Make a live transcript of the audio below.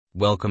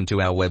Welcome to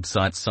our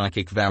website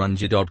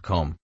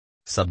psychicvaranja.com.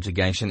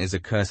 Subjugation is a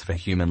curse for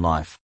human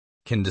life.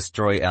 Can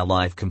destroy our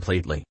life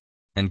completely.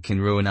 And can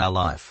ruin our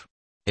life.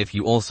 If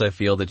you also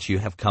feel that you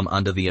have come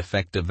under the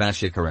effect of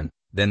Vashikaran,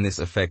 then this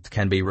effect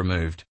can be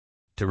removed.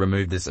 To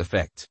remove this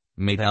effect,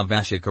 meet our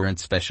Vashikaran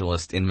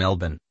specialist in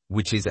Melbourne,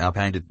 which is our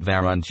Pandit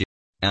Varanja.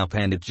 Our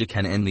Panditji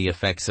can end the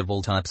effects of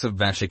all types of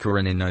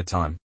Vashikaran in no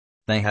time.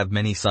 They have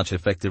many such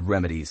effective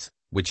remedies,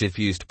 which if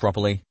used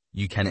properly,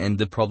 you can end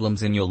the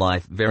problems in your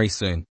life very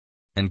soon.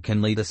 And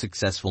can lead a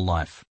successful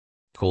life.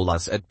 Call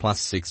us at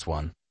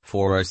 +61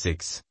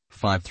 406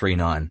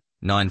 539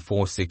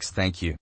 946. Thank you.